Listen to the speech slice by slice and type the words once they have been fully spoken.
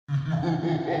Hi,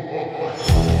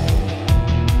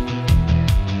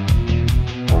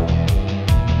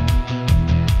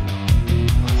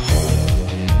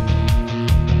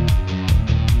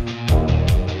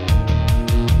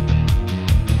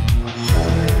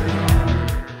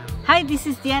 this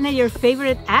is Diana, your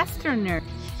favorite Astro-Nerd.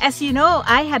 As you know,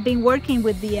 I have been working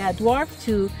with the Dwarf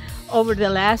 2 over the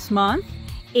last month,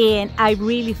 and I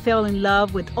really fell in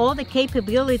love with all the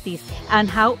capabilities and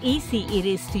how easy it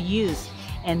is to use.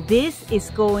 And this is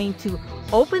going to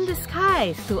open the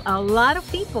skies to a lot of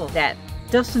people that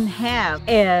doesn't have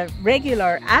a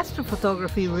regular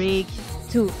astrophotography rig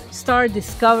to start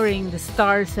discovering the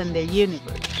stars and their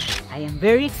universe. I am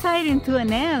very excited to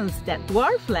announce that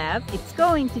Dwarf Lab is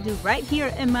going to do right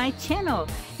here in my channel,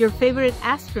 your favorite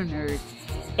Astro-Nerd,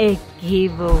 a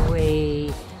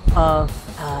giveaway of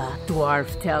a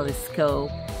Dwarf telescope.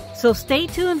 So stay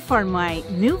tuned for my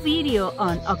new video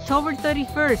on October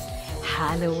 31st,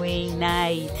 Halloween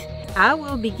night. I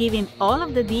will be giving all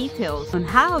of the details on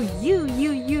how you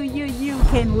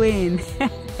can win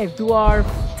a Dwarf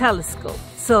telescope.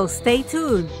 So stay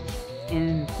tuned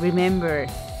and remember,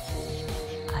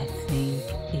 I think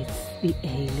it's the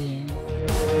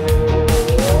aliens.